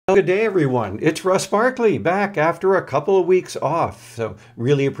Good day, everyone. It's Russ Barkley back after a couple of weeks off. So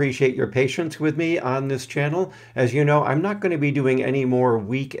really appreciate your patience with me on this channel. As you know, I'm not going to be doing any more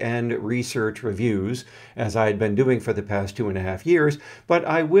weekend research reviews as I had been doing for the past 2.5 years, but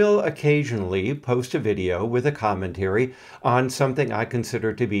I will occasionally post a video with a commentary on something I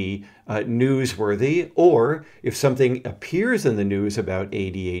consider to be newsworthy, or if something appears in the news about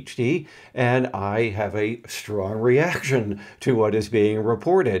ADHD and I have a strong reaction to what is being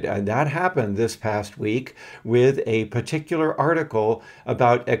reported. And that happened this past week with a particular article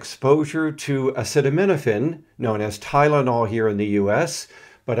about exposure to acetaminophen, known as Tylenol here in the US,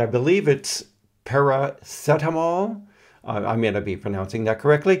 but I believe it's paracetamol. I may not be pronouncing that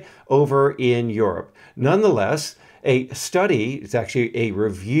correctly, over in Europe. Nonetheless, a study, it's actually a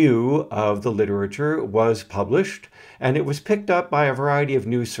review of the literature, was published, and it was picked up by a variety of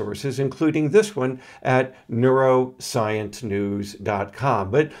news sources, including this one at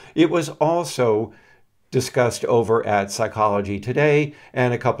neurosciencenews.com. But it was also discussed over at Psychology Today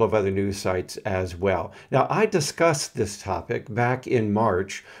and a couple of other news sites as well. Now, I discussed this topic back in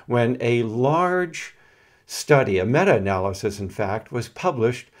March when a large study, a meta-analysis in fact, was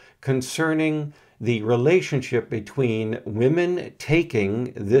published concerning the relationship between women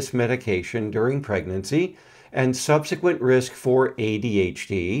taking this medication during pregnancy and subsequent risk for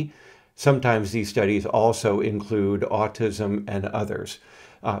ADHD. Sometimes these studies also include autism and others,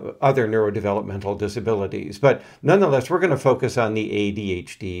 other neurodevelopmental disabilities. But nonetheless, we're going to focus on the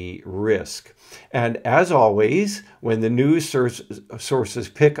ADHD risk. And as always, when the news sources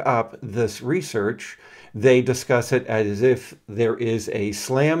pick up this research, they discuss it as if there is a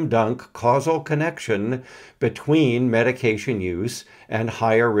slam dunk causal connection between medication use and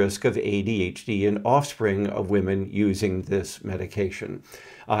higher risk of ADHD in offspring of women using this medication.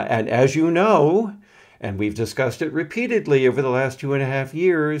 And as you know, and we've discussed it repeatedly over the last 2.5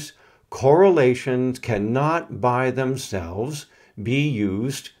 years, correlations cannot by themselves be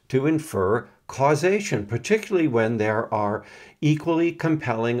used to infer causation, particularly when there are equally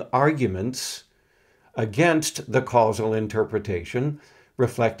compelling arguments against the causal interpretation,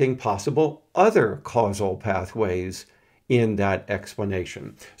 reflecting possible other causal pathways in that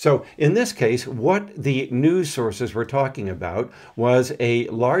explanation. So in this case, what the news sources were talking about was a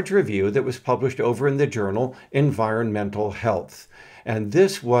large review that was published over in the journal Environmental Health. And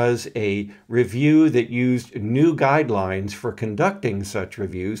this was a review that used new guidelines for conducting such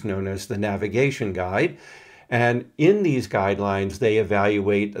reviews, known as the Navigation Guide. And in these guidelines, they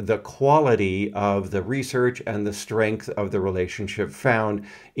evaluate the quality of the research and the strength of the relationship found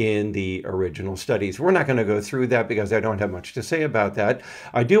in the original studies. We're not going to go through that because I don't have much to say about that.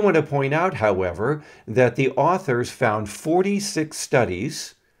 I do want to point out, however, that the authors found 46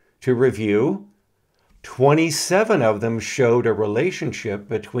 studies to review. 27 of them showed a relationship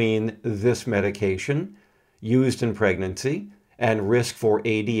between this medication used in pregnancy and risk for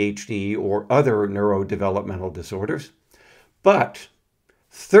ADHD or other neurodevelopmental disorders. But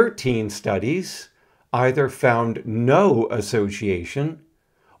 13 studies either found no association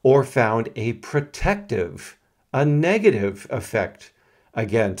or found a protective, a negative effect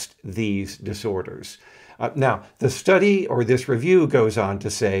against these disorders. Now, the study or this review goes on to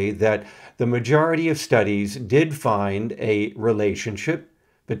say that the majority of studies did find a relationship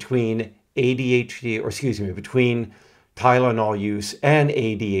between between Tylenol use and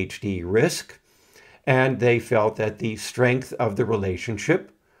ADHD risk, and they felt that the strength of the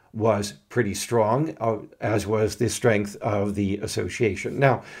relationship was pretty strong, as was the strength of the association.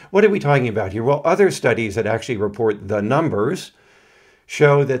 Now, what are we talking about here? Well, other studies that actually report the numbers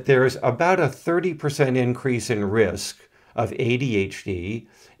show that there's about a 30% increase in risk of ADHD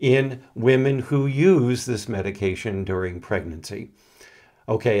in women who use this medication during pregnancy.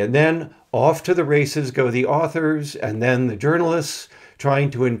 Okay, and then off to the races go the authors and then the journalists trying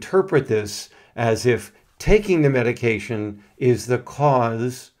to interpret this as if taking the medication is the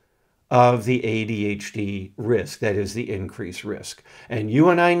cause of the ADHD risk, that is the increased risk. And you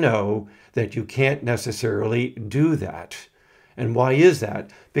and I know that you can't necessarily do that. And why is that?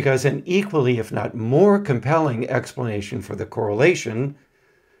 Because an equally, if not more compelling explanation for the correlation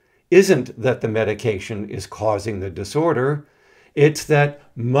isn't that the medication is causing the disorder. It's that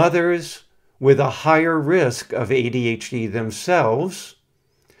mothers with a higher risk of ADHD themselves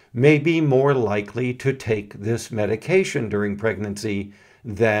may be more likely to take this medication during pregnancy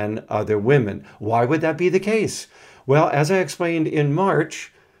than other women. Why would that be the case? Well, as I explained in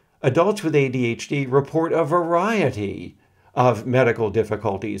March, adults with ADHD report a variety of medical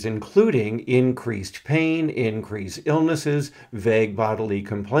difficulties, including increased pain, increased illnesses, vague bodily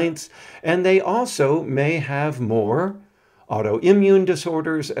complaints, and they also may have more autoimmune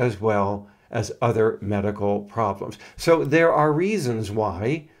disorders as well as other medical problems. So there are reasons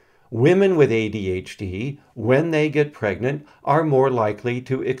why women with ADHD, when they get pregnant, are more likely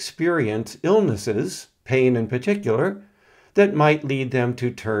to experience illnesses, pain in particular, that might lead them to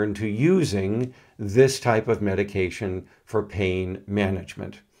turn to using this type of medication for pain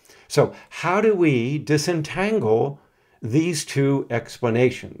management. So how do we disentangle these two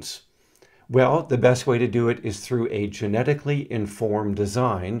explanations? Well, the best way to do it is through a genetically informed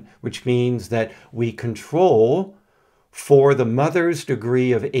design, which means that we control for the mother's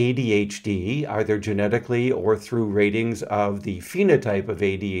degree of ADHD, either genetically or through ratings of the phenotype of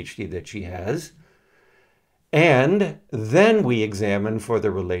ADHD that she has. And then we examine for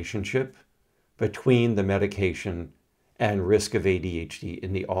the relationship between the medication and risk of ADHD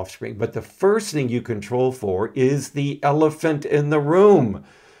in the offspring. But the first thing you control for is the elephant in the room,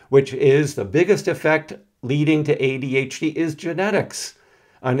 which is the biggest effect leading to ADHD is genetics.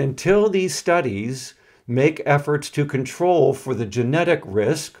 And until these studies make efforts to control for the genetic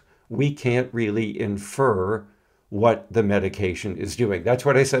risk, we can't really infer what the medication is doing. That's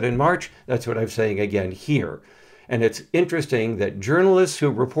what I said in March. That's what I'm saying again here. And it's interesting that journalists who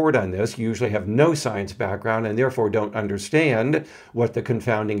report on this usually have no science background and therefore don't understand what the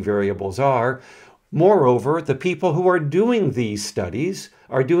confounding variables are. Moreover, the people who are doing these studies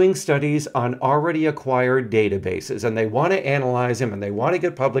are doing studies on already acquired databases, and they want to analyze them, and they want to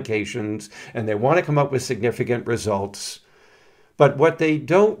get publications, and they want to come up with significant results. But what they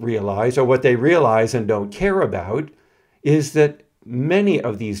don't realize, or what they realize and don't care about, is that many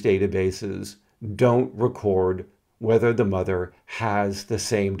of these databases don't record whether the mother has the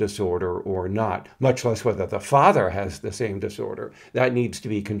same disorder or not, much less whether the father has the same disorder. That needs to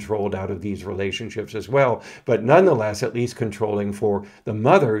be controlled out of these relationships as well. But nonetheless, at least controlling for the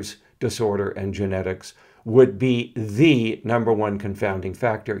mother's disorder and genetics would be the number one confounding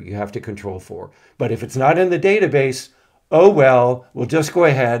factor you have to control for. But if it's not in the database, oh well, we'll just go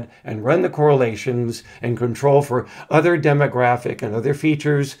ahead and run the correlations and control for other demographic and other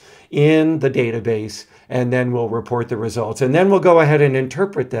features in the database, and then we'll report the results. And then we'll go ahead and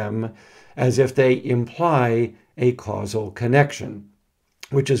interpret them as if they imply a causal connection,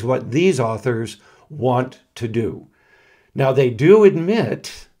 which is what these authors want to do. Now, they do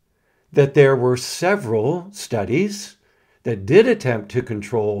admit that there were several studies that did attempt to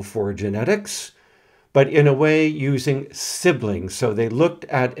control for genetics, but in a way using siblings. So they looked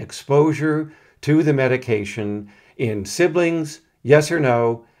at exposure to the medication in siblings, yes or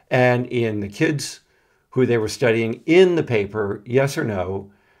no, and in the kids who they were studying in the paper, yes or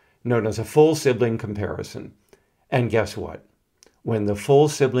no, known as a full sibling comparison. And guess what? When the full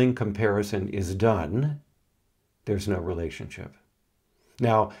sibling comparison is done, there's no relationship.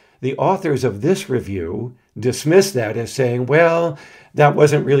 Now, the authors of this review dismiss that as saying, well, that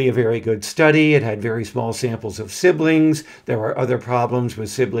wasn't really a very good study. It had very small samples of siblings. There are other problems with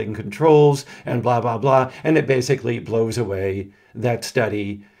sibling controls and blah, blah, blah. And it basically blows away that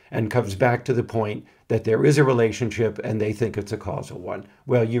study and comes back to the point that there is a relationship and they think it's a causal one.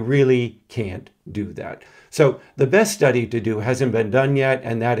 Well, you really can't do that. So the best study to do hasn't been done yet,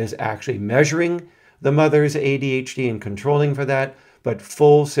 and that is actually measuring the mother's ADHD and controlling for that. But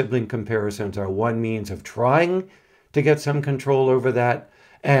full sibling comparisons are one means of trying to get some control over that.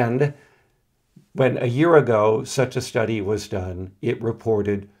 And when a year ago such a study was done, it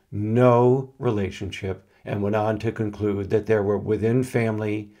reported no relationship and went on to conclude that there were within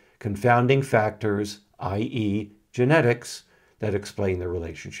family confounding factors, i.e. genetics, that explain the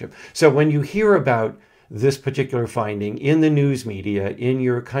relationship. So when you hear about this particular finding in the news media in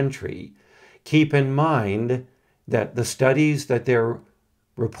your country, keep in mind that the studies that they're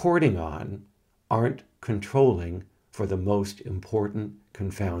reporting on aren't controlling for the most important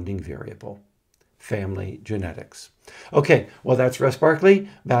confounding variable, family genetics. Okay, well, that's Russ Barkley,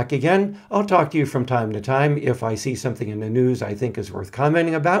 back again. I'll talk to you from time to time if I see something in the news I think is worth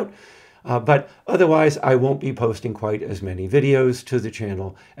commenting about. But otherwise, I won't be posting quite as many videos to the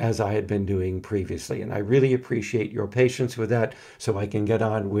channel as I had been doing previously. And I really appreciate your patience with that so I can get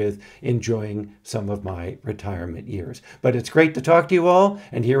on with enjoying some of my retirement years. But it's great to talk to you all.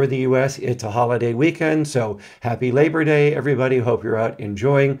 And here in the U.S., it's a holiday weekend. So happy Labor Day, everybody. Hope you're out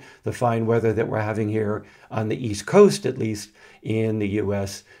enjoying the fine weather that we're having here on the East Coast, at least in the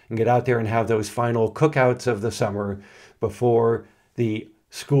U.S. And get out there and have those final cookouts of the summer before the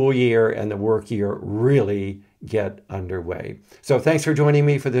school year and the work year really get underway. So thanks for joining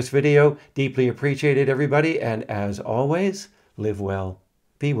me for this video. Deeply appreciated, everybody. And as always, live well,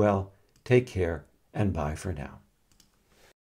 be well, take care, and bye for now.